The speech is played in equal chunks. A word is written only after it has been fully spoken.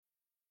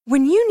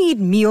When you need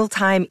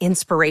mealtime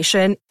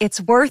inspiration,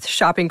 it's worth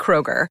shopping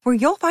Kroger, where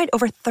you'll find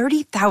over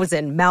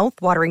 30,000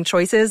 mouth-watering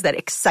choices that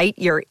excite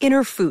your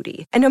inner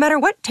foodie. And no matter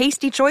what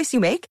tasty choice you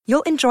make,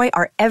 you'll enjoy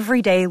our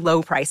everyday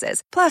low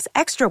prices, plus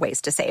extra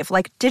ways to save,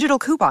 like digital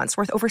coupons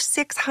worth over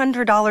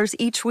 $600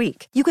 each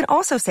week. You can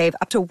also save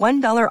up to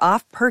 $1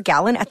 off per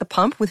gallon at the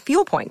pump with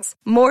fuel points.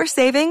 More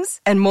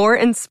savings and more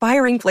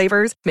inspiring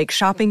flavors make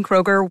shopping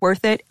Kroger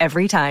worth it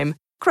every time.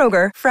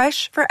 Kroger,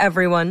 fresh for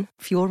everyone.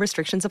 Fuel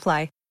restrictions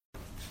apply.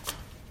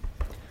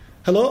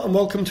 Hello and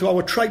welcome to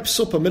our Tripe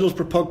Supper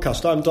Middlesbrough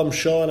podcast. I'm Dom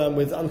Shaw and I'm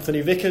with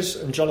Anthony Vickers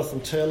and Jonathan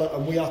Taylor,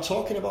 and we are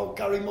talking about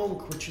Gary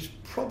Monk, which is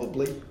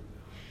probably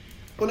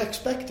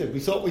unexpected. We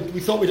thought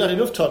we'd had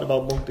enough talking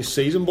about Monk this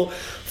season, but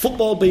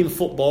football being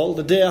football,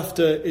 the day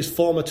after his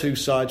former two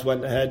sides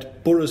went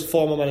ahead, Borough's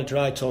former manager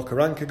Aitor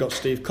Karanka got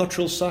Steve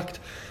Cotterill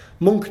sacked.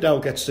 Monk now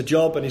gets the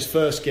job, and his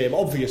first game,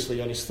 obviously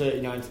on his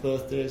 39th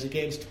birthday, is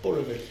against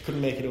Borough.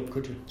 Couldn't make it up,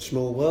 could you?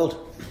 Small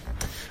world.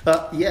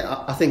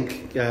 I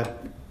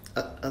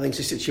think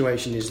the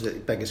situation is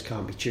that beggars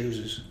can't be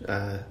choosers.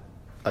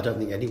 I don't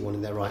think anyone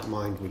in their right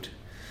mind would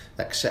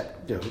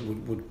accept,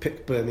 would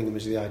pick Birmingham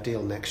as the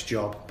ideal next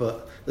job.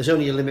 But there's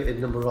only a limited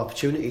number of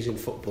opportunities in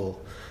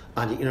football,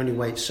 and you can only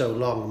wait so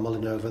long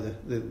mulling over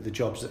the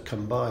jobs that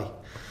come by.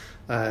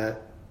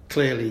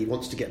 Clearly, he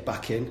wants to get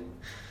back in.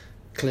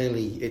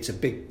 Clearly, it's a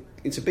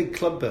big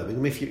club,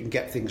 Birmingham, if you can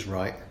get things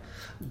right.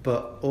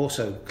 But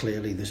also,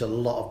 clearly, there's a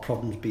lot of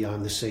problems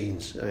behind the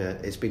scenes.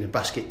 It's been a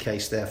basket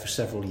case there for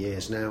several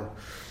years now.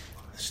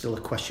 Still a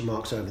question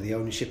marks over the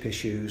ownership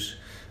issues,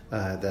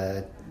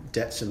 their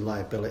debts and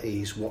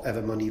liabilities.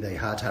 Whatever money they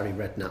had, Harry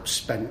Redknapp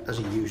spent, as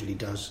he usually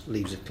does,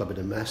 leaves the club in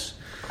a mess.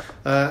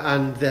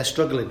 And they're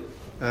struggling.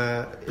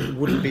 It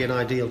wouldn't be an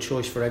ideal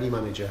choice for any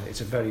manager. It's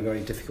a very,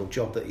 very difficult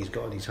job that he's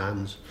got in his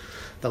hands.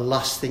 The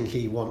last thing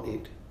he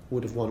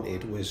would have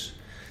wanted was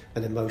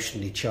an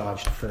emotionally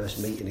charged first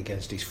meeting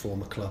against his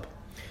former club.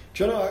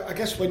 Do you know, I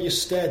guess when you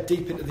stare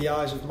deep into the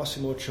eyes of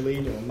Massimo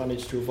Cellino and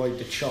manage to avoid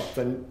the chop,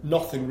 then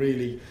nothing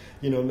really,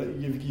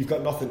 you've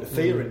got nothing to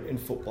fear in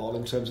football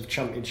in terms of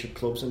championship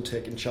clubs and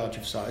taking charge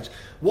of sides.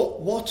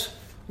 What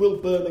will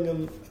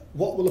Birmingham?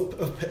 What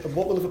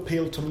will have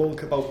appealed to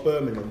Monk about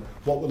Birmingham?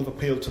 What will have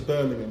appealed to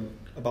Birmingham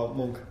about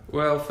Monk?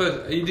 Well,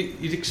 first,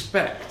 you'd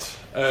expect.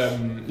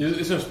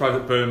 It's no surprise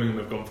that Birmingham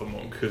have gone for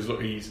Monk, because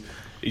look,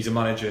 he's a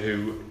manager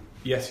who,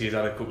 yes, he's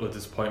had a couple of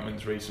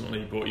disappointments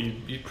recently, but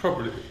you'd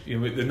probably,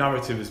 the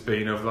narrative has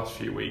been over the last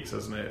few weeks,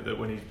 hasn't it, that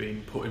when he's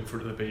been put in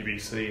front of the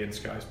BBC and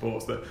Sky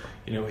Sports, that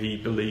he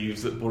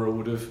believes that Borough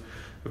would have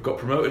got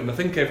promoted. And I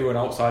think everyone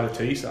outside of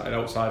Teesside,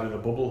 outside of the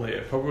bubble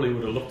here, probably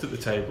would have looked at the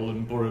table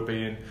and Borough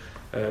being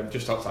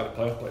just outside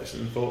the playoff place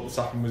and thought the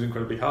sacking was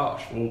incredibly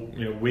harsh. Well,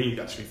 we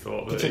actually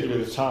thought that,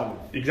 particularly the time.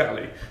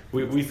 Exactly,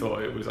 we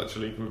thought it was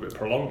actually a bit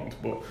prolonged.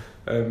 But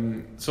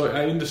so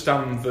I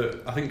understand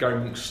that. I think Gary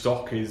Monk's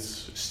stock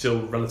is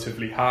still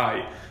relatively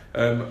high,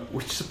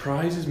 which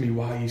surprises me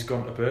why he's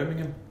gone to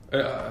Birmingham.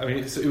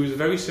 It was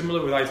very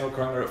similar with Aitor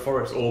Karanka at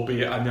Forest,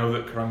 albeit I know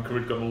that Karanka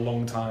had gone a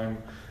long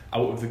time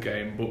out of the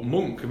game. But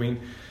Monk,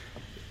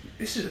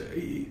 this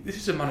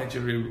is a manager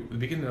who, at the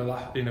beginning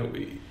of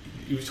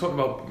he was talking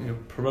about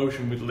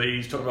promotion with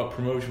Leeds, talking about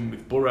promotion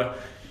with Borough.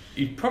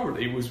 He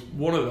probably was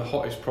one of the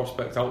hottest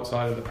prospects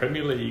outside of the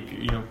Premier League.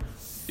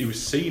 He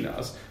was seen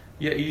as.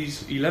 Yet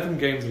he's 11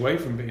 games away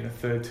from being a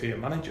third-tier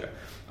manager.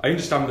 I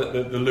understand that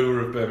the lure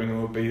of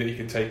Birmingham would be that he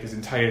can take his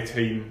entire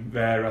team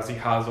there, as he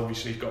has.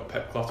 Obviously, he's got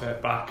Pep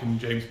Clotet back and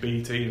James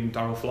Beattie and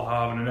Darryl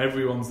Flahavan, and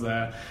everyone's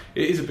there.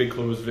 It is a big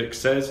club, as Vic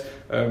says.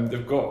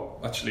 They've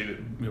got actually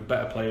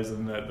better players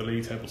than the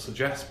league table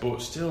suggests,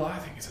 but still, I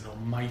think it's an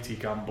almighty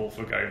gamble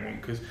for Gary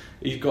Monk, because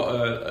he's got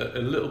a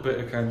little bit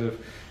of kind of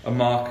a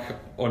mark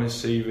on his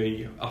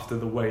CV after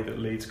the way that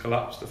Leeds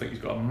collapsed. I think he's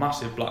got a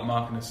massive black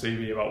mark on his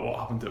CV about what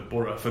happened at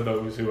Borough. For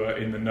those who are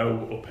in the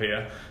know up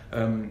here,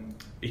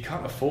 he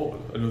can't afford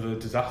another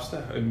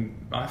disaster, and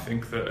I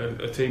think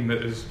that a team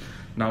that has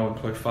now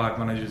employed 5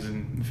 managers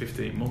in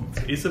 15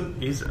 months is a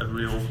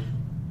real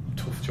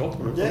tough job.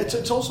 Yeah,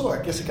 it's also,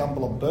 I guess, a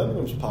gamble on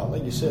Birmingham's part,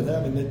 like you say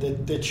there.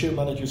 They chew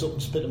managers up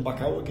and spit them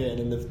back out again,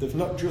 and they've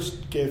not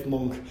just gave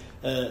Monk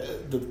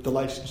the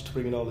licence to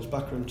bring in all his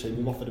backroom team.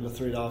 They've offered him a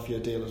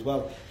 3.5-year deal as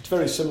well. It's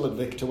very similar,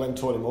 Vic, to when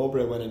Tony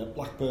Mowbray went in at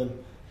Blackburn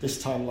this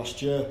time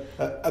last year.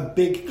 A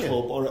big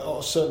club,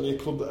 or certainly a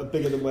club that are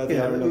bigger than where they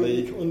are in the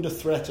league, under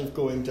threat of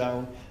going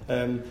down,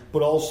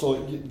 but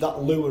also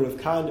that lure of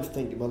kind of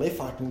thinking, well, if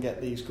I can get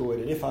these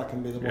going and if I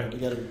can be the one to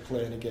get them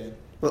playing again.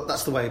 Well,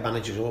 that's the way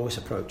managers always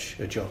approach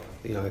a job.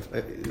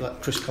 Like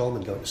Chris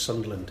Coleman going to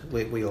Sunderland,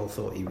 we all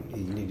thought he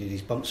needed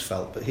his bumps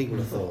felt, but he would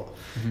have thought,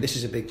 this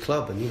is a big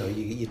club, and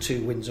you're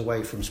 2 wins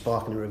away from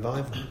sparking a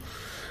revival.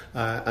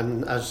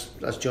 And as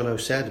Jono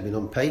said,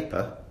 on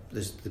paper,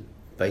 there's the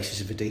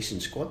basis of a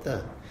decent squad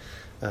there.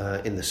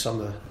 In the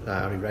summer,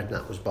 Harry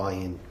Redknapp was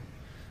buying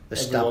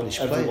established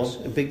players,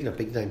 a big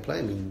name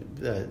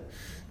player.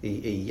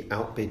 He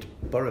outbid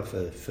Borough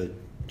for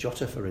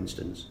Jota, for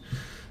instance.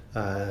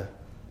 I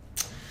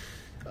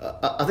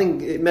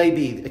think it may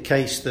be a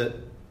case that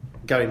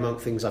Gary Monk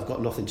thinks I've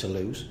got nothing to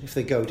lose. If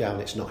they go down,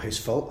 it's not his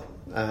fault.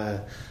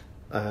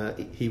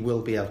 He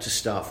will be able to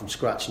start from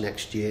scratch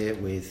next year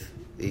with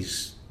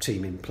his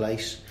team in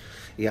place.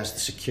 He has the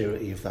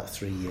security of that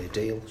 3-year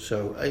deal,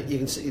 so you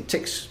can see it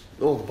ticks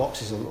all the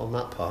boxes on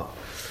that part.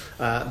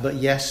 But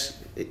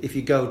yes, if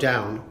you go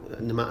down,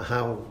 no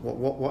matter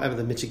whatever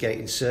the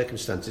mitigating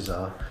circumstances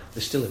are,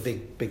 there's still a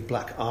big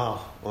black R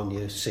on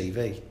your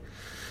CV.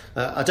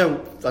 I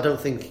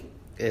don't think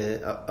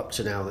up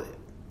to now that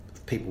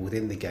people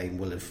within the game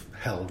will have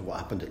held what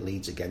happened at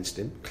Leeds against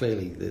him.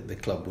 Clearly, the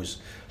club was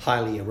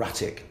highly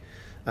erratic,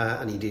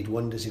 and he did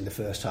wonders in the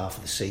first half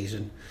of the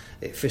season.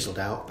 It fizzled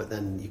out, but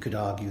then you could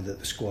argue that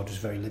the squad was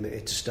very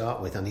limited to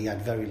start with, and he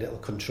had very little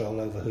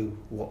control over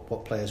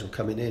what players were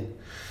coming in.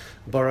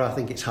 Borough, I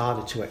think it's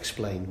harder to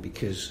explain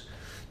because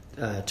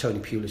Tony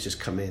Pulis has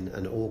come in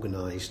and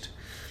organised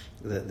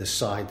the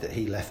side that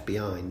he left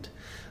behind.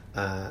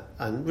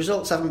 And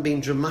results haven't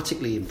been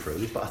dramatically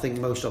improved, but I think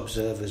most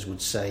observers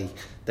would say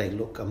they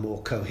look a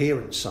more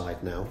coherent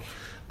side now,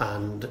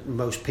 and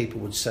most people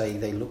would say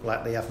they look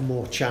like they have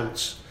more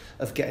chance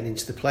of getting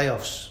into the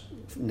playoffs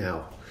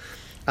now.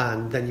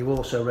 And then you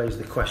also raise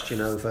the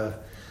question over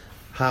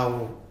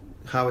how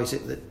is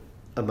it that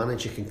a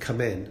manager can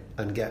come in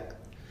and get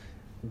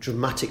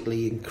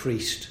dramatically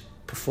increased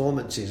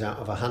performances out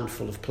of a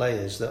handful of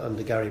players that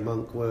under Gary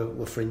Monk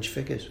were fringe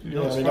figures.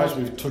 Yeah, I mean, as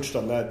we've touched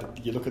on there,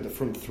 you look at the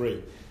front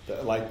three that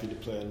are likely to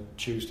play on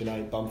Tuesday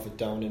night: Bamford,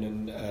 Downing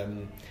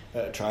and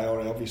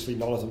Traore. Obviously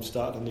none of them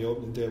started on the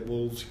opening day at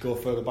Wolves. Go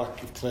further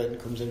back, if Clayton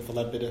comes in for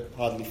Ledbetter,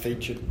 hardly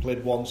featured,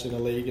 played once in a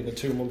league in the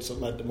 2 months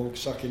that led to Monk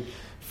sacking.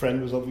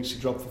 Friend was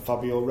obviously dropped for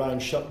Fabio. Ryan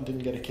Shotton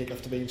didn't get a kick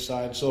after being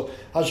signed. So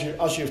as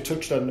you've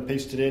touched on in the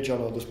piece today,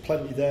 John, there's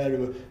plenty there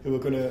who are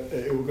going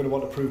to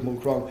want to prove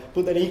Monk wrong.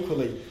 But then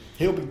equally,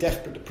 he'll be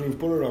desperate to prove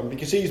Borough wrong,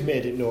 because he's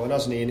made it known,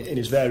 hasn't he, in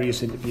his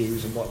various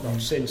interviews and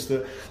whatnot since,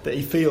 that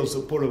he feels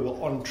that Borough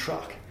were on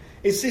track.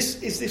 Is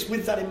this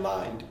with that in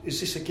mind? Is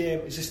this a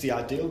game? Is this the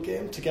ideal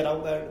game to get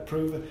out there and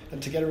prove it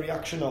and to get a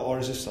reaction, or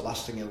is this the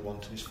last thing he'll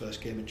want in his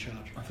first game in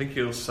charge? I think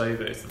he'll say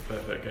that it's the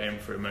perfect game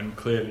for him, and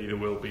clearly there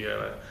will be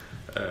a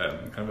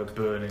kind of a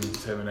burning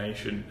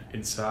determination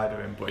inside of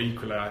him. But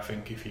equally, I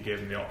think if he gave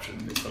him the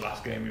option, it's the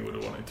last game he would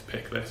have wanted to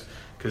pick this,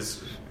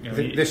 because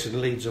this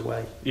and Leeds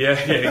away. Yeah,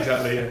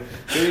 exactly. Yeah.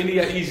 I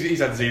mean, he's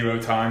had zero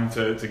time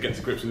to get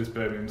to grips with this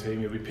Birmingham team.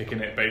 He'll be picking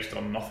it based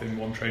on nothing,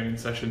 one training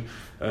session,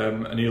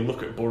 and he'll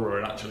look at Borough,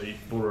 and actually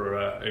Borough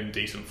are in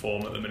decent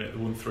form at the minute.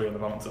 They won 3 on the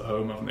bounce at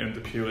home, haven't they,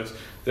 under Pulis?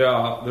 There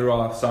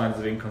are signs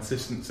of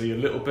inconsistency a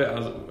little bit,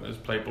 as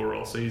played Borough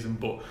all season,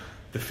 but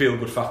the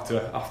feel-good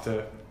factor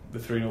after the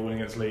 3-0 win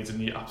against Leeds,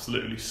 and you're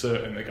absolutely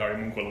certain that Gary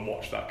Monk will have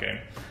watched that game.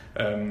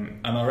 And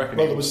I reckon...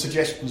 Well, there was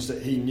suggestions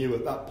that he knew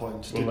at that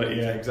point.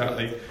 Yeah,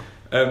 exactly.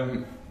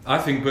 I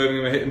think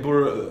Birmingham are hitting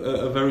Borough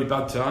at a very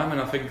bad time, and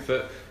I think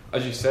that,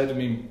 as you said, I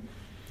mean,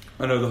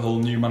 I know the whole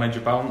new manager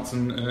bounce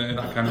and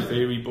that kind of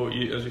theory, but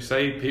as you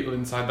say, people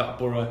inside that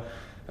Borough,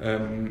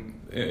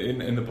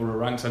 in the Borough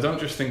ranks, I don't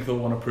just think they'll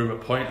want to prove a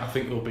point. I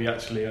think there'll be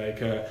actually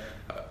like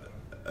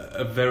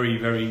a very,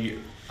 very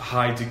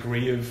high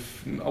degree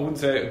of, I wouldn't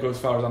say it goes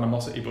as far as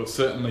animosity, but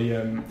certainly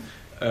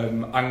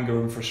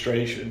anger and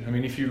frustration. I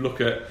mean, if you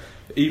look at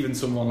even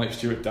someone like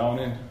Stuart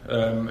Downing,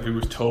 who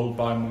was told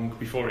by Monk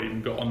before he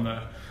even got on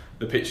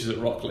the pitches at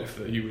Rockcliffe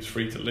that he was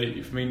free to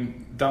leave. I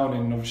mean,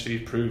 Downing obviously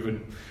has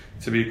proven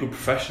to be a good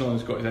professional and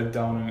has got his head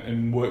down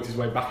and worked his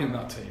way back in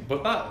that team.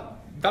 But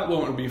that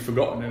won't have been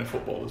forgotten in a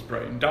footballer's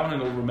brain. Downing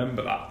will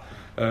remember that.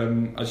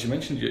 As you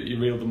mentioned, you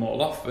reeled them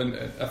all off, and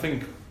I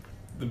think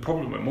the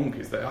problem with Monk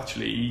is that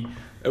actually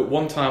at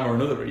one time or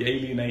another he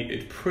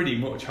alienated pretty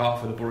much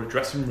half of the Borough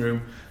dressing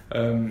room,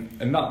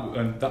 and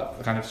that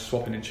kind of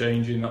swapping and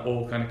changing, that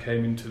all kind of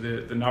came into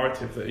the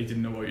narrative that he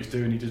didn't know what he was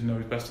doing, he doesn't know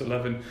his best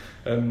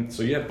 11.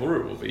 So yeah,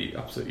 Borough will be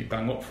absolutely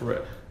bang up for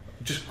it.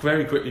 Just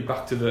very quickly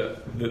back to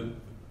the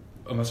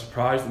am I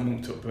surprised that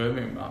Monk took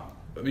Birmingham, Matt?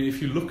 I mean,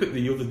 if you look at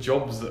the other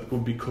jobs that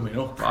would be coming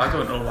up, I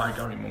don't know why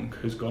Gary Monk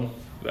has gone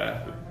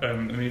there. I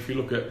mean, if you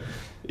look at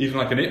even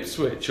like an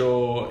Ipswich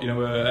or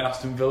an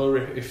Aston Villa,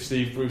 if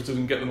Steve Bruce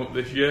doesn't get them up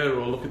this year,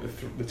 or look at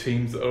the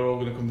teams that are all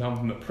going to come down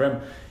from the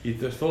Prem,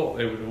 you'd have thought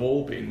they would have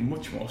all been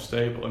much more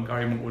stable, and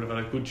Gary Monk would have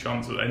had a good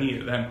chance at any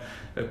of them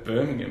at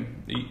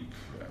Birmingham.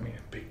 A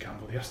big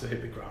gamble. He has to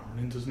hit the ground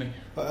running, doesn't he?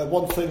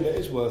 One thing that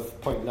is worth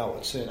pointing out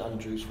at St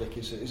Andrews, Vic,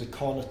 is a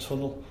corner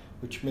tunnel,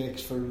 which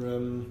makes for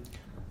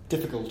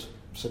difficult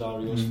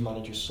scenarios for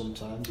managers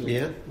sometimes.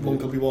 Yeah.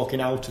 Monk will be walking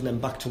out and then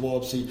back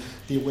towards the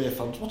away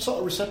fans. What sort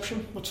of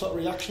reception, what sort of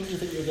reaction do you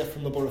think you'll get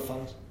from the Borough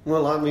fans?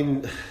 Well, I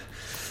mean,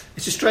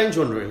 it's a strange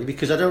one really,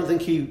 because I don't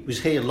think he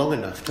was here long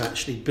enough to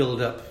actually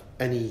build up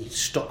any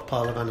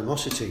stockpile of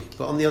animosity.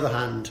 But on the other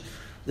hand,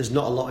 there's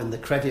not a lot in the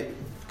credit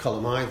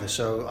column either.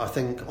 So I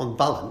think on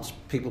balance,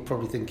 people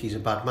probably think he's a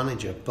bad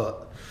manager,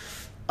 but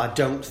I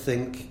don't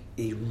think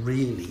he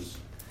really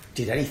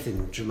did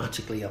anything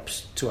dramatically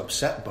to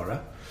upset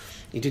Borough.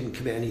 He didn't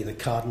commit any of the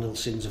cardinal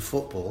sins of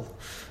football,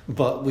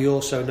 but we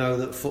also know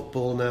that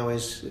football now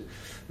is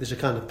there's a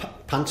kind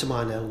of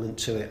pantomime element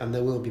to it, and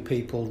there will be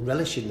people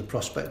relishing the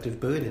prospect of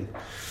booing him.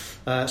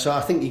 So I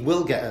think he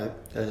will get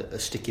a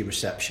sticky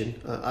reception.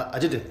 I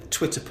did a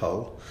Twitter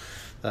poll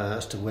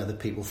as to whether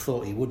people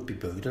thought he would be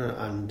booed,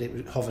 and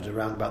it hovered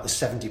around about the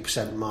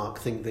 70% mark,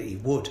 think that he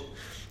would,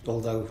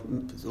 although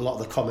a lot of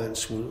the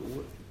comments were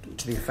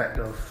to the effect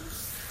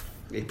of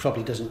he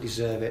probably doesn't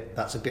deserve it,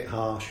 that's a bit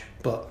harsh,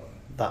 but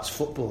that's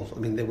football. I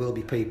mean, there will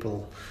be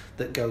people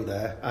that go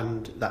there,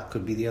 and that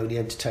could be the only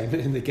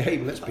entertainment in the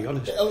game, let's be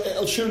honest.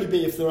 It'll surely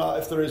be, if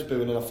there is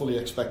booing, and I fully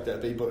expect there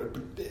to be, but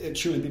it'll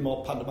surely be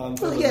more pantomime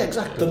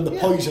than the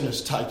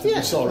poisonous type that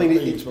we saw at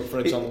Leeds, for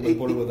example, when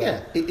Borough were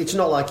there. It's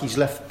not like he's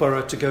left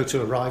Borough to go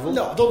to a rival.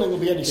 No, I don't think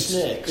there'll be any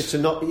snakes.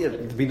 There'll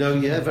be no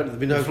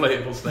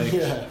inflatable snakes.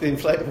 The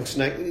inflatable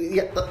snake.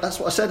 Yeah, that's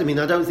what I said. I mean,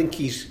 I don't think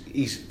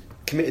he's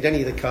committed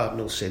any of the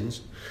cardinal sins.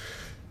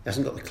 He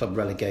hasn't got the club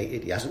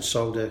relegated. He hasn't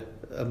sold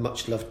a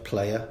much-loved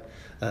player.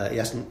 He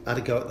hasn't had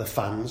a go at the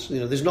fans.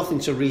 There's nothing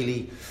to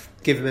really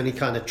give him any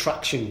kind of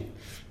traction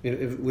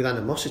with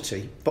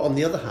animosity. But on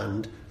the other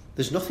hand,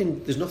 there's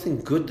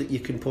nothing good that you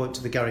can point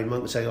to the Gary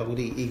Monk and say, oh, well,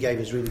 he gave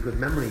us really good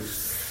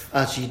memories,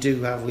 as you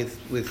do have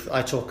with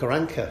Aitor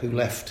Karanka, who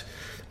left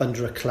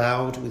under a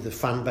cloud with the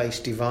fan base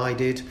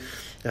divided,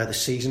 the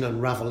season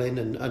unravelling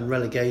and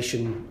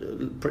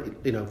relegation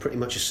pretty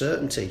much a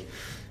certainty.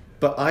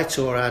 But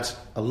Aitor had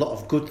a lot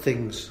of good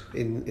things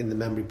in the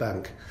memory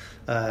bank.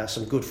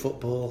 Some good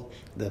football.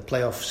 The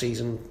playoff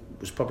season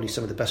was probably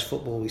some of the best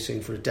football we've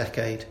seen for a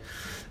decade.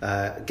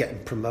 Getting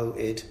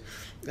promoted.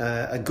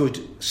 A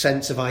good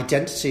sense of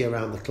identity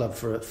around the club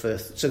for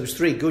so it was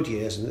 3 good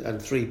years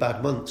and 3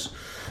 bad months.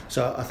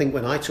 So I think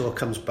when Aitor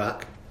comes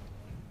back,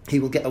 he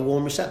will get a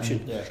warm reception.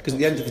 Because at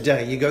the end of the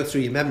day, you go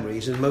through your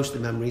memories, and most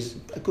of the memories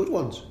are good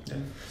ones.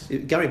 Yeah.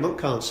 Gary Monk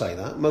can't say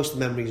that. Most of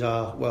the memories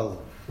are,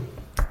 well...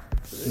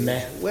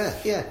 Meh. Well,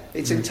 yeah,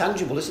 it's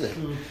intangible, isn't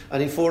it?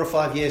 And in 4 or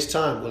 5 years'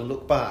 time, we'll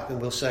look back and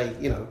we'll say,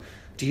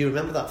 do you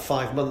remember that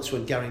 5 months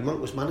when Gary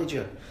Monk was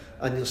manager?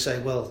 And you'll say,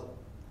 well,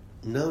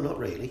 no, not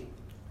really.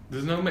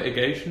 There's no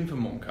mitigation for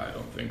Monk, I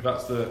don't think.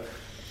 That's the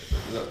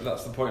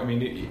point. I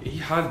mean, he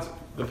had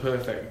the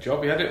perfect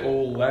job. He had it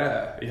all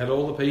there. He had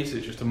all the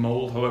pieces just to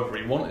mould however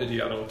he wanted. He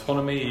had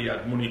autonomy. He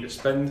had money to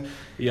spend.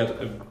 He had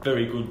a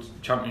very good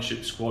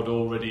championship squad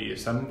already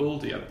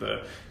assembled. He had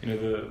the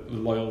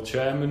loyal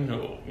chairman,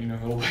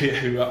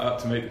 who had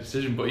to make the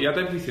decision. But he had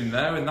everything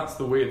there, and that's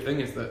the weird thing,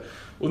 is that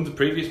under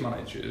previous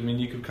managers, I mean,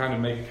 you could kind of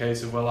make a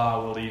case of,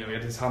 he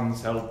had his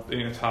hands held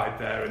tied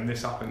there, and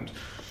this happened.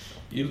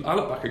 I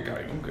look back at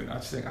Gary Monk and I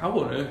just think, how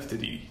on earth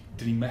did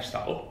he mess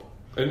that up?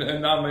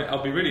 And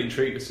I'll be really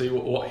intrigued to see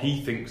what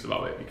he thinks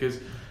about it, because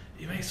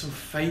he made some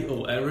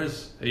fatal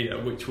errors here,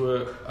 which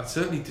I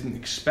certainly didn't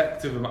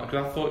expect of him,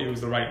 because I thought he was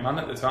the right man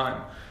at the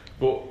time.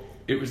 But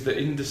it was the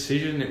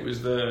indecision, it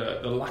was the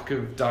lack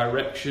of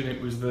direction,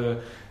 it was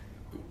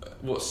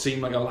what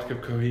seemed like a lack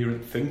of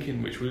coherent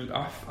thinking, which was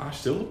I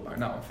still look back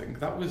now and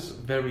think that was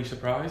very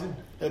surprising.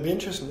 It'd be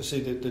interesting to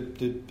see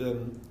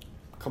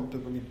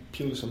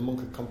Pulis and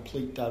Monk are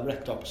complete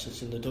direct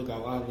opposites in the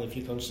dugout, aren't they? If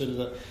you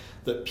consider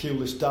that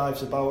Pulis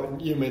dives about,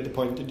 and you made the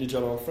point, didn't you,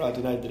 John, on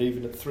Friday night, that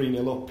even at 3-0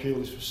 up,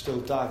 Pulis was still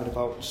diving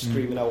about and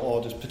screaming out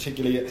orders,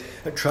 particularly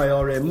at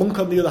Traore. Monk,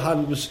 on the other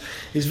hand,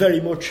 is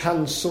very much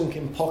hands sunk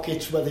in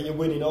pockets, whether you're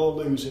winning or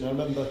losing. I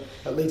remember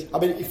at Leeds,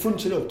 he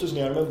fronted up, doesn't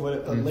he? I remember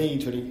at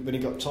Leeds when he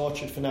got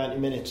tortured for 90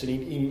 minutes, and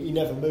he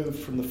never moved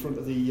from the front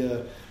of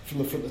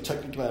the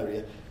technical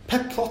area.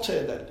 Pep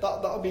Clotet,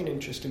 that'll be an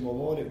interesting one,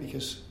 won't it?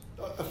 Because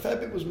a fair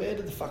bit was made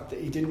of the fact that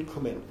he didn't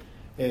come in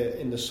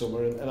the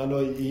summer, and I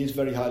know he is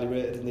very highly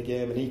rated in the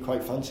game, and he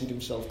quite fancied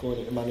himself going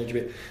into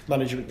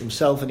management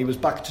himself, and he was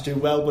back to do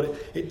well, but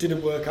it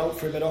didn't work out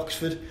for him at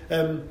Oxford.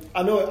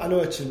 I know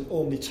it's an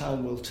only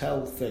time will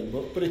tell thing,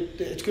 but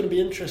it's going to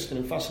be interesting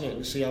and fascinating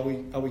to see how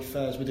he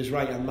fares with his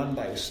right hand man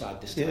by his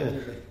side this time.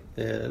 Isn't it?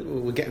 Yeah,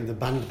 we're getting the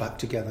band back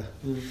together.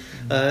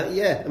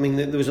 I mean,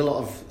 there was a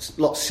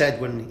lot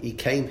said when he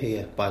came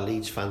here by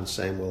Leeds fans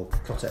saying, well,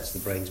 Clotet's the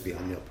brains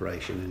behind the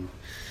operation,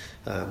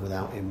 and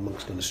without him,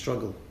 Monk's going to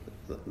struggle.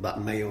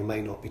 That may or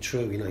may not be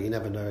true. You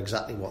never know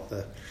exactly what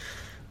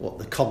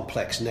the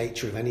complex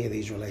nature of any of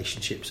these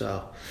relationships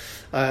are.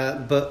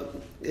 But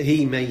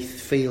he may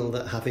feel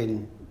that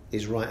having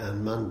his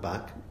right-hand man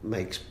back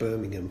makes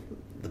Birmingham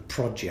the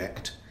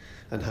project,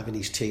 and having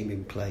his team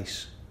in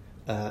place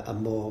a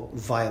more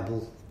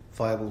viable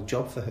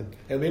job for him.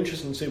 It'll be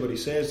interesting to see what he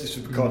says. This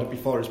was recorded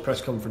before his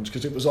press conference,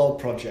 because it was all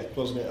project,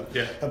 wasn't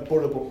it? At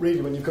Borough, but really,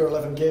 when you've got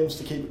 11 games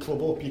to keep the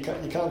club up, you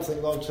can't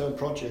think long-term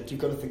project.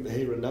 You've got to think the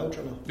here and now,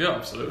 John. Yeah,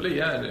 absolutely.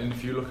 Yeah, and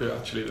if you look at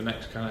actually the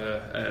next kind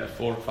of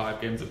 4 or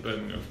 5 games that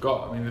Birmingham have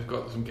got, I mean, they've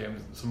got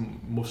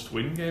some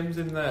must-win games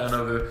in there. I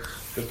know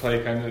they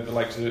play kind of the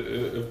likes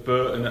of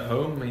Burton at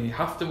home. I mean, you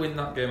have to win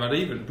that game. I'd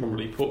even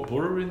probably put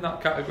Borough in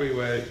that category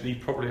where you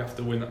probably have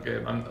to win that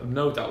game, and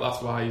no doubt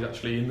that's why he's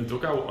actually in the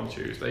dugout on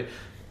Tuesday.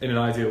 in an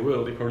ideal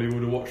world, he probably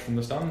would have watched from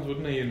the stands,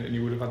 wouldn't he? And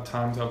you would have had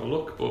time to have a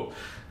look. But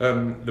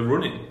the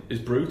running is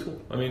brutal.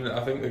 I mean,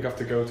 I think they'd have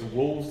to go to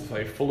Wolves to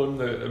play Fulham.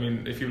 I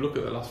mean, if you look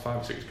at the last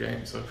 5 or 6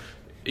 games, so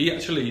he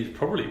actually is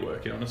probably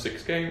working on a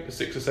 6 or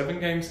 7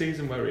 game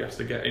season where he has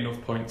to get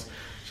enough points.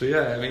 So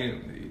yeah, I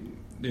mean,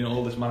 you know,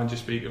 all this manager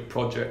speak of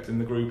project in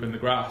the group in the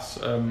grass.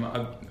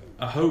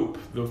 I hope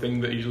the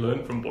thing that he's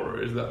learned from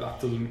Borough is that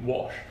doesn't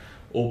wash.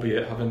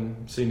 Albeit, having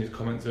seen his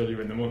comments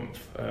earlier in the month,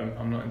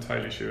 I'm not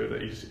entirely sure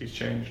that he's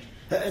changed.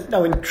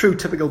 Now, in true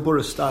typical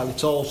Borough style,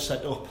 it's all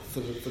set up for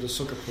the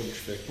sucker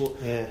punch bit.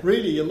 But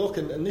really, you look,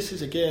 and this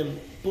is a game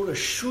Borough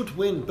should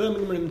win.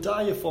 Birmingham are in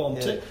dire form.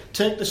 Yeah.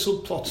 Take the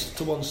subplots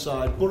to one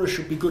side. Borough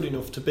should be good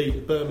enough to beat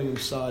the Birmingham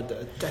side that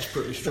are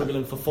desperately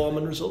struggling for form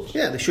and results.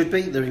 Yeah, they should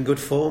be. They're in good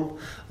form.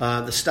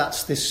 The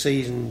stats this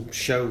season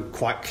show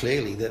quite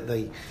clearly that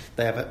they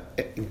have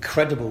an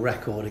incredible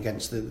record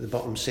against the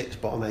bottom 6,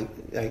 bottom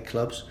 8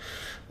 clubs.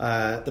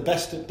 The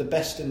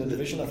best in the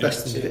division, I think.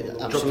 Best in the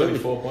division, absolutely.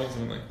 4 points,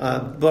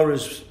 haven't they?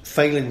 Borough's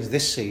failings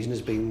this season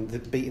has been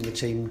beating the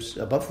teams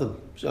above them.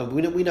 So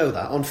we know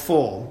that. On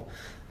form,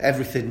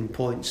 everything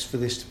points for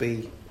this to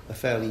be a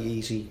fairly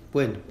easy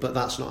win. But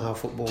that's not how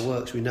football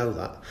works. We know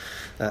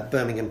that.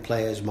 Birmingham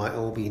players might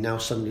all be now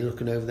suddenly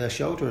looking over their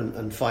shoulder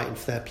and fighting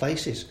for their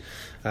places.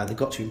 They've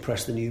got to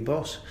impress the new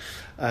boss.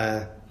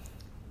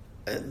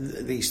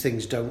 These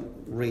things don't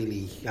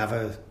really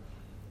have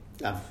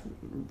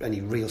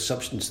any real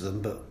substance to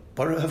them, but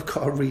Borough have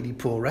got a really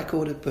poor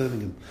record at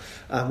Birmingham,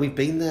 and we've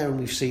been there and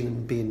we've seen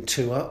them being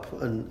 2 up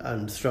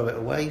and throw it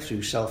away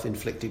through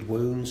self-inflicted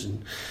wounds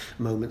and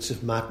moments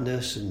of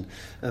madness. And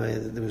I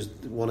mean, there was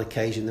one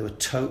occasion they were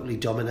totally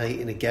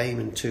dominating a game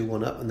and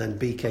 2-1 up, and then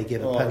BK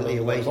gave a penalty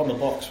away on the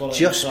box,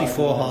 just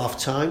before half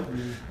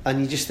time. And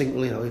you just think,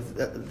 well, you know,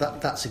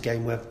 that's a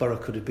game where Borough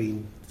could have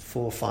been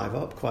 4 or 5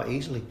 up quite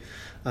easily.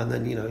 And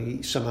then, you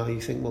know, somehow you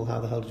think, well, how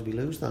the hell did we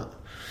lose that?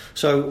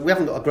 So we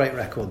haven't got a great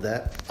record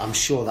there. I'm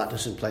sure that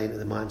doesn't play into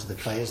the minds of the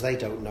players. They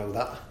don't know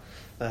that.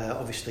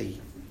 Obviously,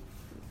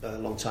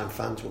 long-time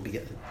fans will be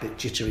getting a bit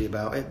jittery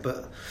about it.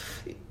 But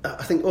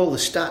I think all the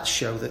stats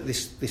show that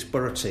this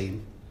Borough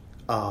team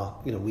are,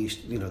 you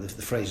know,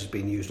 the phrase has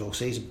been used all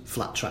season,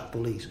 flat-track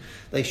bullies.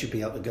 They should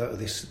be able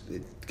to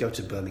go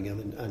to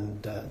Birmingham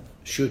and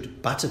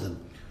should batter them.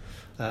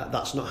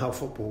 That's not how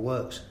football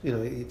works. You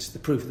know, it's the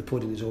proof of the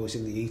pudding is always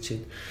in the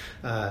eating.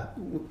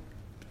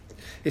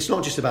 It's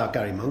not just about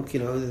Gary Monk.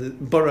 You know,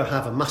 Borough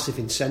have a massive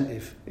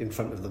incentive in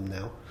front of them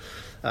now.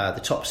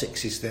 The top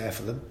 6 is there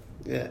for them.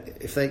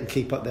 If they can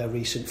keep up their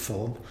recent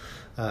form,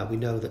 we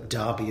know that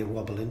Derby are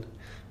wobbling,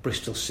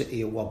 Bristol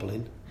City are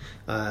wobbling.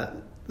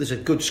 There's a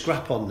good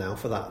scrap on now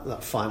for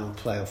that final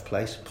playoff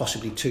place,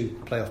 possibly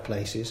 2 playoff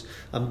places,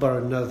 and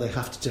Borough know they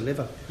have to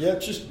deliver. Yeah,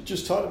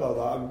 just talking about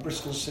that, and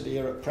Bristol City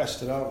are at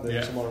Preston, aren't they,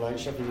 tomorrow night?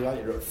 Sheffield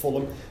United are at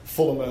Fulham.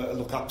 Fulham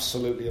look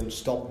absolutely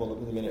unstoppable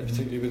at the minute,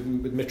 particularly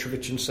with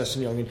Mitrovic and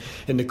Sessegnon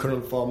in the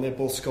current form. They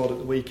both scored at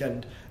the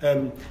weekend.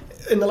 In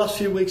the last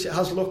few weeks, it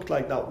has looked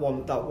like that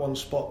one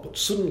spot, but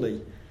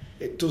suddenly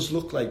it does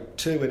look like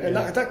 2, and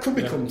that could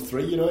become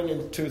 3, you know,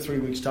 in 2 or 3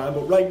 weeks' time.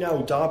 But right now,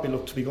 Derby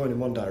look to be going in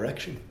one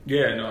direction.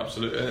 Yeah, no,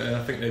 absolutely. And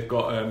I think they've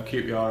got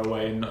QPR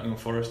away and Nottingham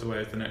Forest away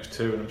as the next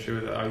 2, and I'm sure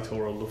that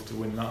Aitor will love to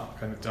win that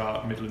kind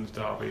of Midlands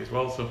derby as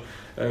well. So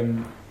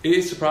it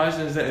is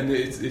surprising, isn't it? And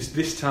it's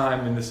this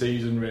time in the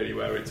season really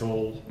where it's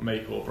all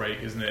make or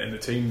break, isn't it? And the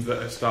teams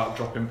that start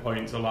dropping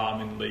points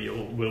alarmingly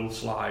will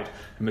slide,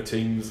 and the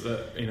teams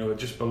that, you know, are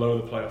just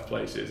below the playoff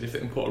places, if they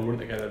can put a run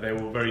together, they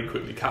will very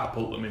quickly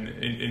catapult them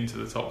into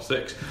the top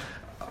 6.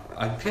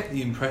 I get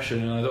the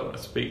impression, and I don't want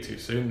to speak too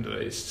soon,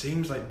 that it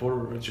seems like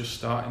Borough are just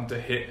starting to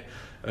hit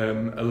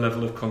a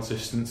level of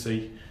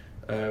consistency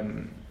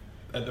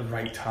at the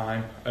right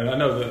time. And I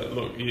know that,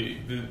 look,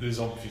 there's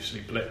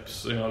obviously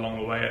blips, you know, along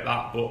the way at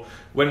that, but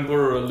when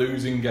Borough are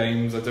losing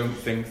games, I don't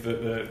think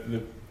that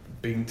they're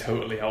being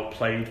totally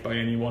outplayed by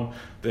anyone.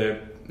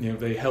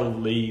 They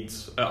held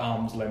Leeds at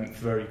arm's length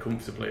very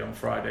comfortably on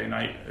Friday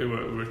night, who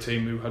were a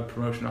team who had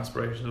promotion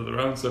aspirations of their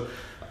own. So,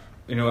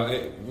 you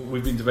know,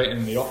 we've been debating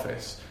in the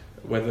office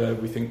whether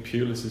we think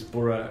Pulis's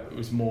Borough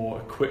was more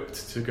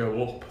equipped to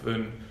go up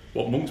than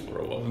what Monk's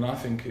Borough was, and I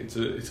think it's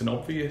an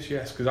obvious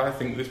yes, because I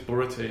think this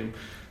Borough team,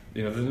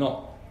 you know, they're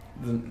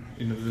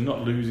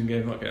not losing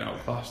games, not getting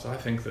outclassed. I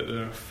think that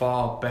they're a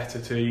far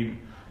better team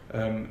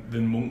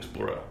than Monk's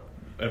Borough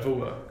ever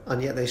were,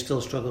 and yet they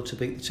still struggle to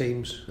beat the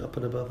teams up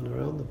and above and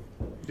around them.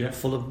 Yeah,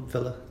 Fulham,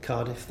 Villa,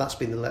 Cardiff. That's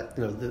been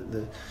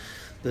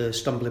the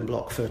stumbling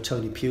block for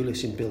Tony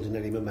Pulis in building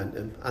any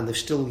momentum, and they've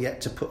still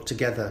yet to put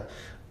together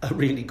a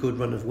really good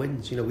run of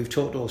wins. You know, we've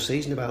talked all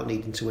season about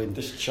needing to win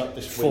this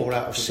 4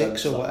 out of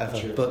 6 or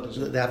whatever, but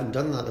they haven't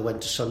done that. They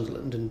went to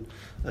Sunderland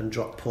and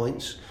dropped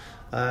points.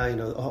 You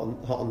know,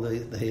 hot on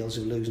the heels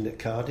of losing at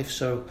Cardiff.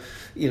 So,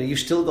 you know, you've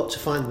still got to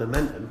find the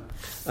momentum.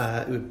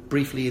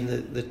 Briefly in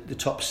the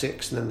top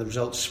 6, and then the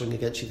results swing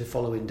against you the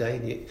following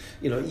day.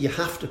 And you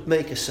have to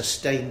make a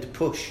sustained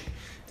push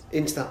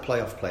into that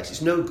playoff place.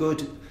 It's no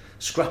good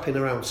scrapping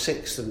around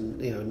sixth and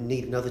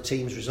needing other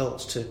teams'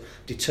 results to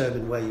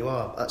determine where you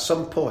are. At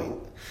some point,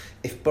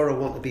 if Borough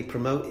want to be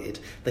promoted,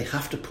 they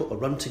have to put a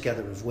run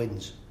together of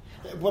wins.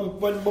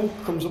 When Monk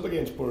comes up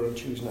against Borough on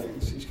Tuesday night,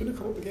 he's going to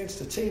come up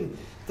against a team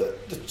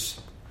that's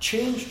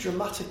changed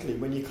dramatically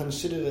when you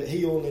consider that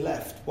he only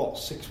left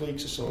 6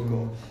 weeks or so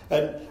ago,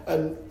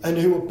 and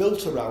who are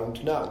built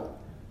around now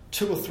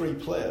 2 or 3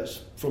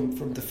 players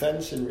from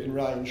defence in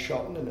Ryan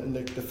Shotton and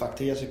the fact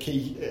he has a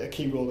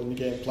key role in the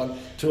game plan,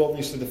 to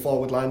obviously the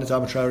forward line,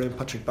 Adama Traore and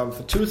Patrick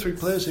Bamford. 2 or 3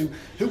 players who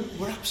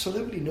were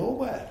absolutely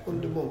nowhere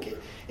under Monk.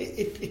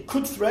 It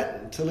could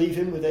threaten to leave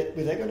him with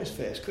egg on his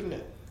face, couldn't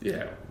it?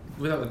 Yeah,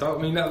 without a doubt.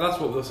 I mean, that's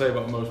what they'll say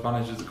about most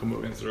managers that come up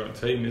against their own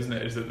team, isn't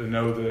it? Is that they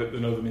know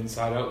them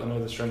inside out, they know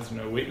their strengths and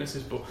their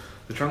weaknesses. But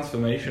the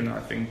transformation,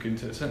 I think,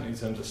 certainly in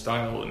terms of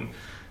style, and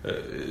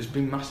it's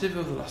been massive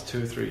over the last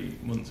 2 or 3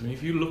 months. I mean,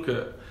 if you look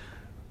at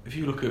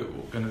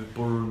kind of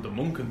Borough under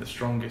Monk and the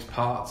strongest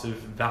parts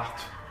of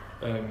that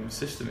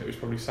system, it was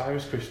probably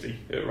Cyrus Christie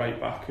at right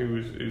back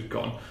who's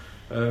gone.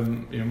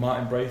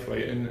 Martin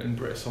Braithwaite and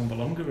Britta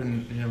Sombolonga,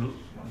 and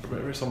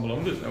Britta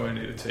Sombolonga's nowhere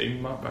near the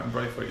team. Martin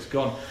Braithwaite's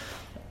gone.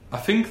 I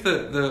think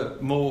that the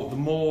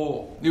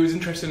more it was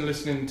interesting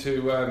listening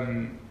to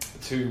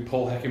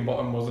Paul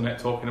Heckingbottom, wasn't it,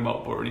 talking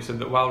about Borough, and he said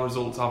that while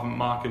results haven't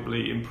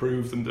markedly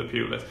improved under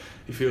Pulis,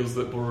 he feels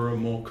that Borough are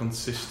more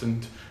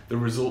consistent, the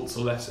results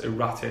are less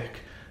erratic,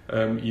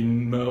 you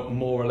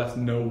more or less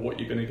know what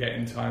you're going to get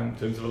in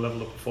terms of a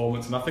level of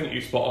performance, and I think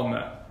you're spot on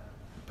there.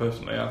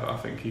 Personally, I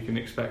think you can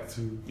expect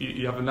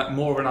you have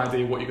more of an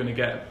idea what you're going to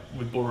get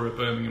with Borough at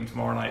Birmingham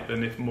tomorrow night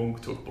than if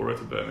Monk took Borough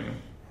to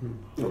Birmingham.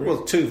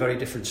 Well, 2 very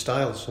different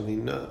styles. I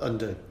mean,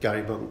 under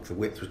Gary Monk, the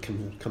width would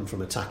come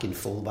from attacking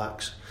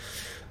fullbacks,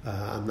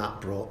 and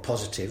that brought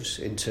positives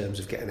in terms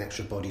of getting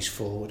extra bodies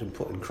forward and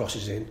putting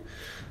crosses in.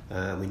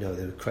 We know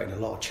they were creating a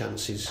lot of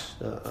chances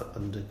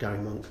under Gary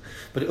Monk,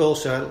 but it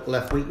also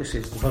left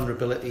weaknesses. The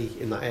vulnerability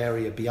in that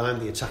area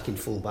behind the attacking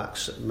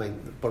fullbacks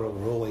meant Borough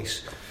were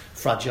always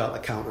fragile to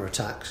counter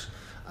attacks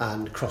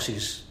and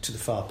crosses to the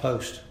far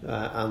post,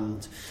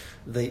 and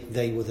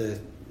they were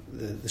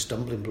the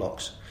stumbling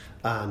blocks.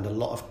 And a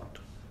lot of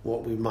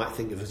what we might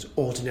think of as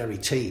ordinary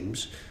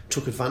teams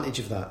took advantage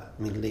of that.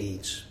 I mean,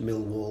 Leeds,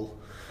 Millwall,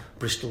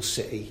 Bristol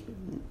City,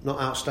 not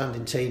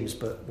outstanding teams,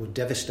 but were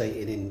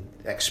devastating in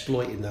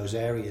exploiting those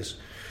areas.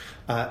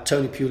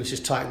 Tony Pulis has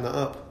tightened that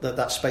up.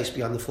 That space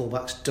behind the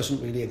fullbacks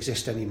doesn't really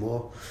exist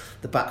anymore.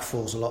 The back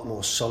four's a lot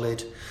more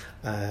solid.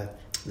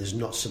 There's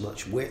not so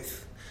much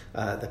width.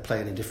 They're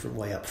playing a different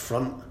way up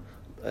front.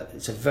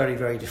 It's a very,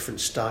 very different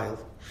style.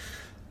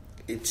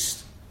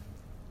 It's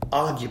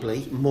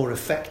arguably more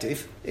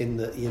effective in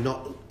that you're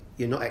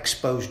not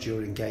exposed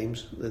during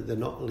games. They're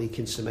not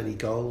leaking so many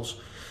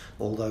goals,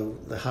 although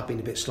they have been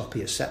a bit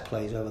sloppy at set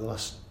plays over the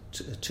last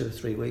 2 or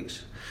 3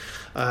 weeks.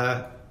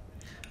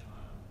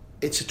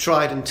 It's a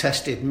tried and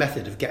tested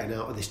method of getting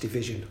out of this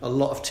division. A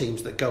lot of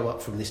teams that go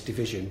up from this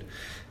division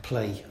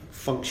play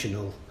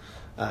functional,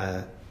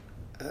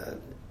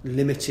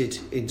 limited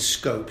in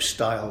scope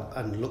style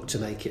and look to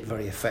make it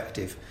very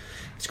effective.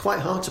 It's quite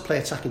hard to play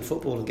attacking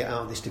football and get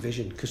out of this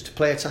division, because to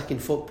play attacking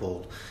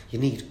football you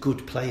need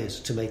good players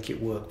to make it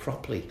work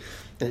properly,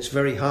 and it's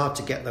very hard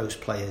to get those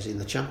players in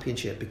the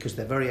Championship because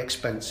they're very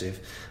expensive,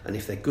 and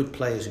if they're good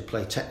players who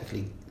play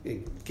technically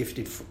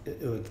gifted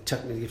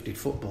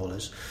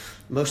footballers,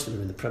 most of them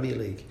are in the Premier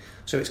League.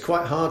 So it's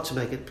quite hard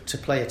to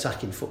play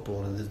attacking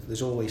football, and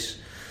there's always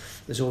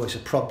a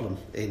problem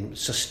in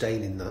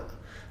sustaining that.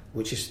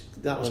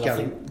 That was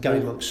Gary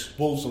Monk's.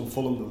 Wolves and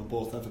Fulham were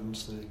both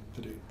evidence that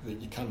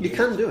you can do it. You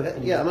can do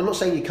it, yeah. I'm not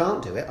saying you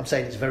can't do it. I'm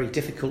saying it's very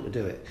difficult to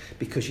do it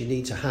because you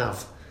need to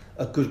have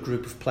a good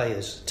group of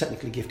players,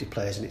 technically gifted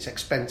players, and it's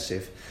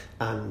expensive,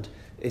 and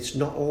it's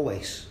not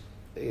always.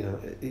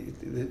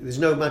 There's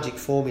no magic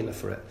formula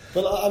for it.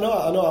 Well, I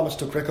know I'm a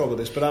stuck record with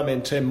this, but I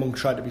maintain Monk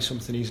tried to be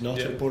something he's not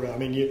at Borough. I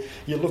mean,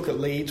 you look at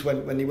Leeds,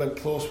 when he went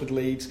close with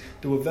Leeds,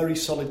 they were very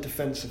solid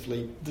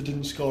defensively. They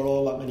didn't score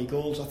all that many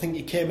goals. I think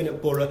he came in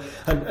at Borough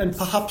and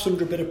perhaps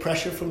under a bit of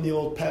pressure from the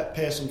old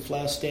pace and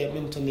flair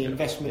statement and the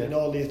investment in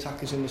all the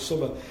attackers in the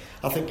summer.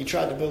 I think he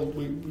tried to build,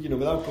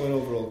 without going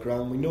over all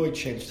ground. We know he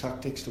changed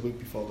tactics the week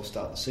before the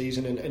start of the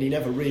season, and he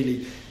never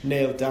really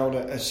nailed down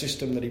a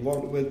system that he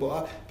wanted with.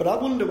 But I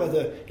wonder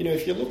whether,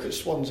 if you look at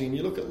Swansea and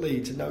you look at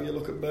Leeds and now you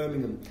look at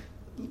Birmingham,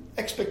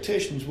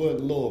 expectations weren't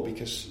low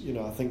because,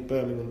 I think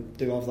Birmingham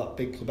do have that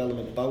big club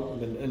element about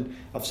them, and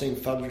I've seen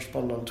fans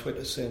respond on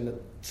Twitter saying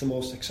that it's the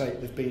most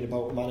excited they've been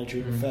about a manager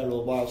in a fair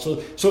old while. So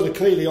they're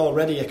clearly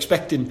already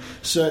expecting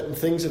certain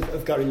things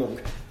of Gary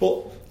Monk.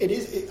 But I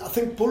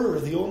think Borough are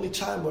the only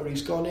time where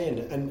he's gone in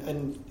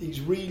and he's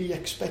really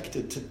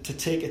expected to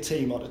take a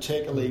team or to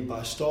take a league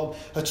by storm.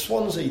 At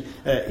Swansea,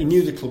 he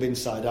knew the club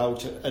inside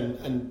out,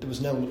 and there was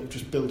an element of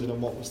just building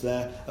on what was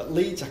there. At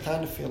Leeds, I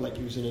kind of feel like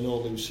he was in an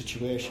all-lose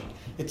situation.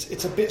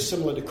 It's a bit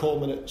similar to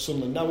Coleman at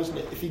Sunderland now, isn't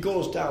it? If he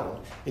goes down,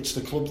 it's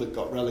the club that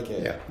got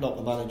relegated, not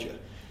the manager.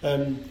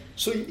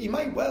 So he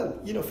might well,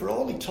 for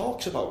all he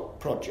talks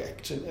about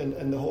projects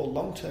and the whole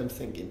long-term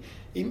thinking,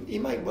 he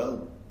might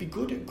well be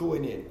good at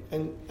going in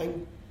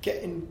and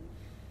getting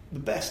the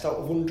best out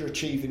of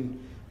underachieving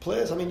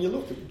players. I mean, you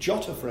look at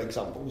Jota, for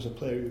example, was a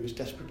player who was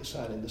desperate to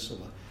sign in the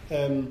summer.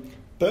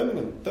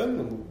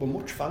 Birmingham were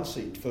much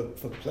fancied for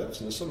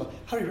players in the summer.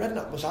 Harry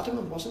Redknapp was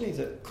adamant, wasn't he,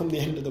 that come the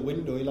end of the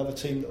window he'll have a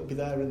team that will be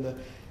there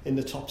in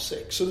the top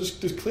six. So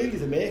there's clearly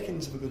the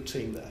makings of a good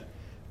team there.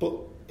 But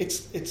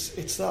it's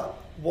that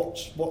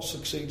what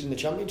succeeds in the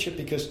Championship,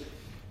 because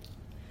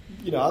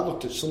I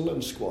looked at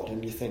Sunderland's squad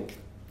and you think,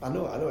 I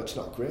know it's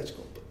not a great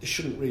squad, but they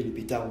shouldn't really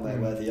be down there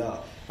where they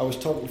are. I was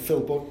talking to Phil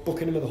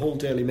Buckingham of the Hull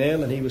Daily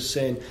Mail, and he was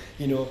saying,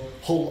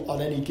 Hull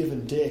on any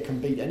given day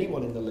can beat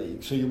anyone in the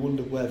league, so you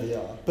wonder where they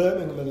are.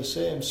 Birmingham are the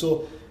same,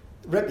 so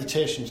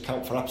reputations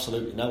count for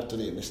absolutely nothing, do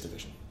they, in this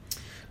division?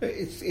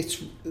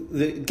 It's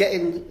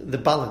getting the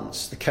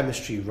balance, the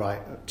chemistry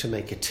right to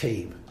make a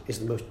team is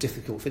the most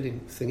difficult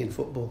thing in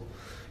football.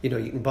 You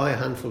can buy a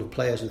handful of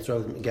players and throw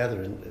them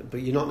together,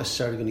 but you're not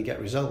necessarily going to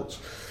get results.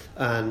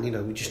 And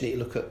we just need to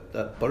look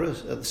at Borough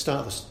at the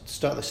start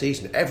of the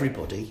season.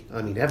 Everybody,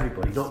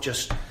 not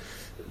just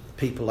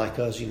people like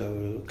us,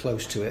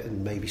 close to it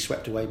and maybe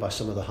swept away by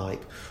some of the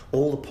hype.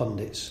 All the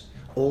pundits,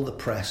 all the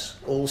press,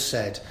 all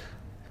said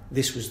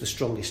this was the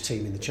strongest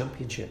team in the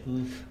Championship.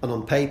 And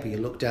on paper, you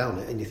look down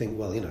at it and you think,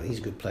 well, he's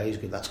a good player, he's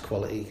good, that's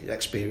quality,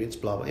 experience,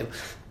 blah blah.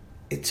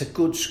 It's a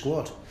good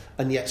squad,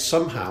 and yet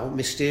somehow,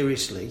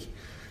 mysteriously,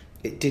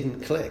 it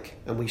didn't click,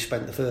 and we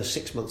spent the first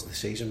 6 months of the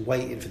season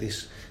waiting for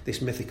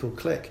this mythical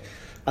click.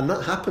 And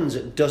that happens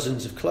at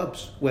dozens of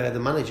clubs where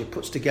the manager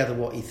puts together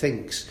what he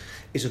thinks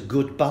is a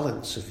good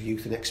balance of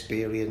youth and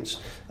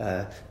experience,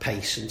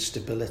 pace and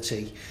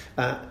stability,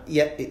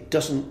 yet it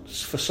doesn't,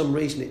 for some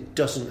reason it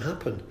doesn't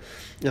happen.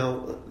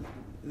 Now,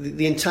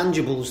 the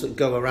intangibles that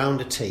go around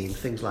a team,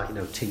 things like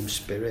team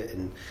spirit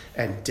and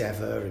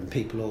endeavour and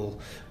people all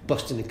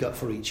busting a gut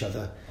for each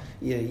other,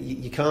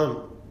 you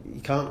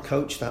can't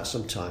coach that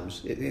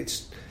sometimes.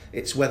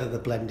 It's whether the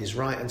blend is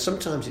right, and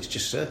sometimes it's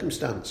just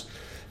circumstance.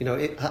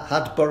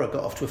 Had Borough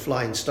got off to a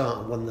flying start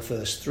and won the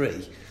first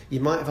three, you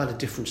might have had a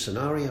different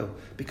scenario,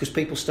 because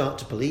people start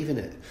to believe in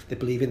it. They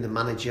believe in the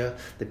manager,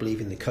 they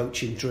believe in the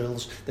coaching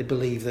drills, they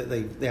believe that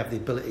they have the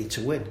ability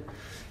to win.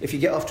 If you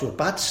get off to a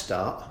bad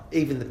start,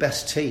 even the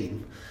best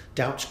team,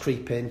 doubts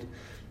creep in,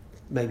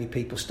 maybe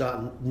people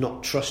start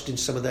not trusting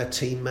some of their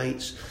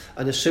teammates,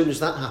 and as soon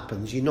as that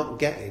happens, you're not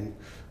getting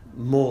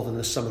more than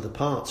the sum of the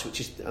parts,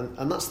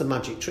 and that's the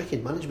magic trick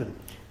in management.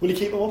 Will you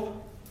keep him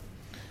up?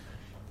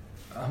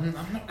 I'm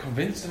not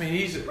convinced. I mean,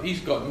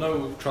 he's got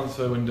no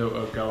transfer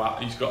window to go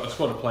at. He's got a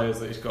squad of players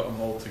that he's got them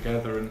all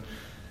together, and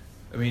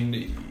I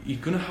mean, you're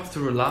going to have to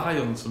rely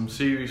on some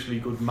seriously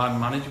good man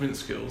management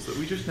skills that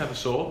we just never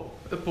saw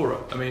at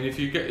Borough. I mean, if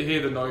you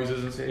hear the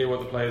noises and hear what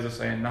the players are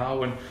saying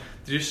now, and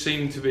they just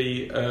seem to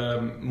be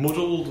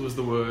muddled was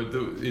the word.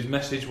 His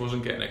message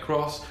wasn't getting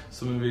across.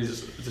 Some of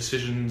his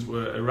decisions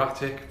were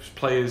erratic.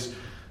 Players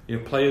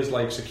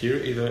like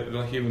security, they're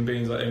like human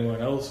beings like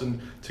anyone else,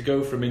 and to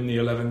go from in the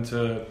 11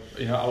 to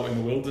out in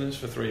the wilderness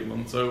for 3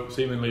 months, so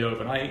seemingly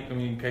overnight. I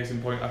mean, case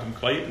in point, Adam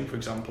Clayton, for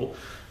example,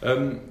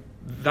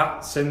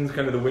 that sends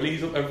kind of the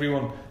willies up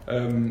everyone.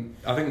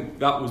 I think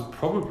that was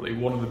probably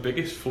one of the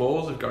biggest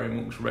flaws of Gary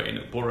Monk's reign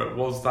at Borough,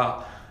 was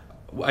that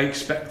I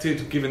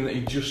expected, given that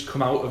he'd just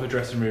come out of a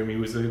dressing room, he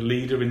was a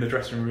leader in the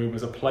dressing room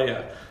as a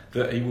player,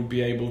 that he would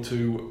be able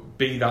to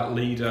be that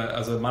leader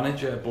as a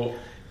manager. But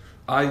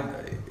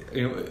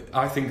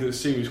I think there's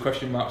serious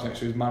question marks next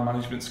to his man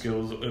management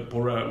skills at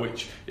Borough,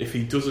 which if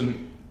he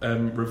doesn't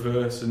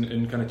reverse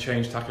and kind of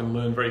change tack and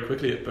learn very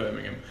quickly at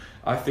Birmingham,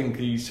 I think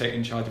he's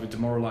taking charge of a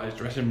demoralised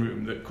dressing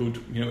room that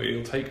could,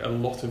 it'll take a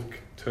lot of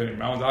turning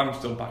around. I'm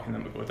still backing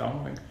them to go down,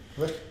 I think.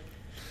 Right.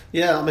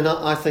 Yeah, I mean,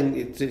 I think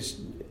it's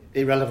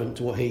irrelevant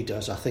to what he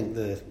does. I think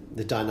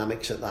the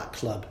dynamics at that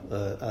club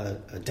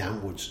are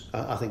downwards.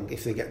 I think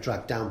if they get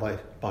dragged down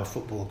by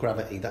football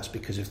gravity, that's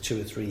because of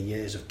 2 or 3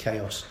 years of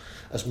chaos,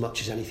 as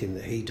much as anything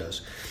that he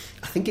does.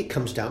 I think it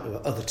comes down to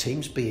other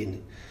teams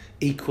being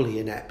equally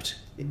inept,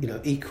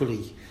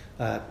 equally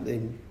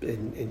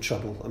in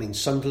trouble. I mean,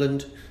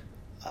 Sunderland,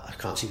 I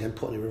can't see them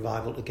putting a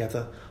revival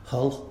together.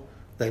 Hull,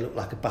 they look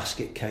like a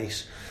basket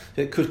case.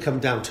 It could come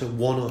down to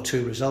 1 or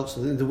 2 results.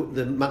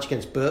 The match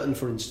against Burton,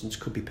 for instance,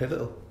 could be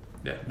pivotal.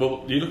 Yeah,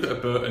 well, you look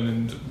at Burton,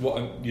 and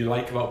what you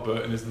like about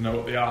Burton is they know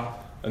what they are,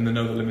 and they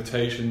know the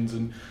limitations,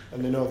 and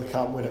they know they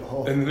can't win at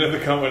home. And they know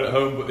they can't win at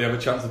home, but they have a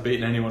chance of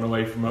beating anyone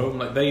away from home.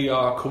 Like, they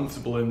are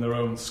comfortable in their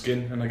own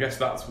skin, and I guess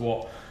that's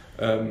what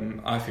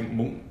I think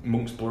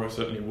Monk's Borough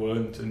certainly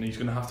weren't, and he's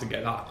going to have to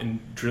get that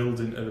drilled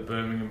into the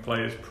Birmingham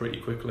players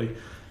pretty quickly.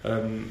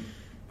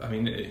 I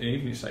mean,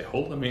 even you say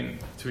Hull, I mean,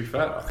 to be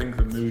fair, I think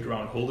the mood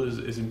around Hull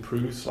is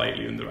improved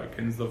slightly under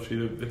Atkins.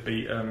 Obviously, they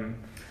beat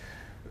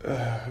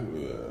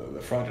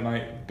Friday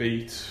night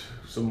beat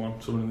someone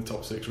in the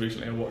top 6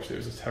 recently. I watched it. It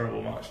was a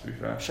terrible match, to be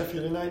fair.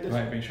 Sheffield United? It might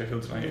have been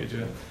Sheffield United,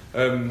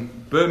 yeah.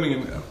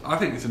 Birmingham, I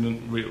think it's a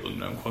real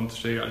unknown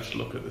quantity. I just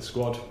look at the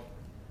squad.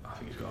 I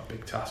think he's got a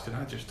big task, and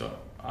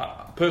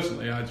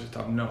Personally, I just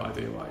have no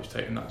idea why he's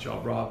taking that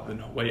job rather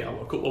than wait out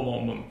a couple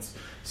more months,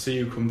 see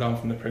who come down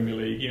from the Premier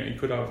League. You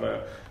could have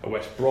a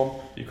West Brom,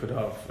 you could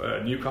have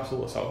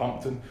Newcastle or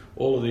Southampton.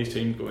 All of these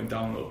teams going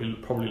down will be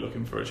probably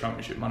looking for a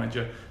Championship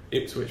manager.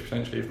 Ipswich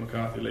potentially if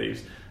McCarthy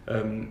leaves.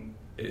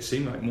 It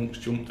seemed like Monk's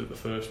jumped at the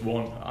first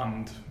one,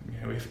 and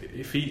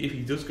if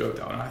he does go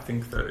down, I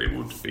think that it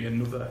would be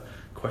another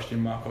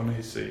question mark on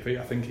his CV.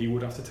 I think he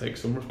would have to take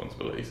some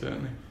responsibility,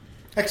 certainly.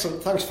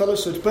 Excellent, thanks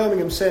fellas. So it's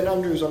Birmingham St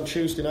Andrews on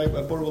Tuesday night,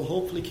 where Borough will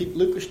hopefully keep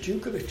Lukas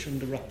Djukovic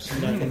under wraps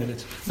in 90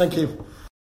 minutes. Thank you.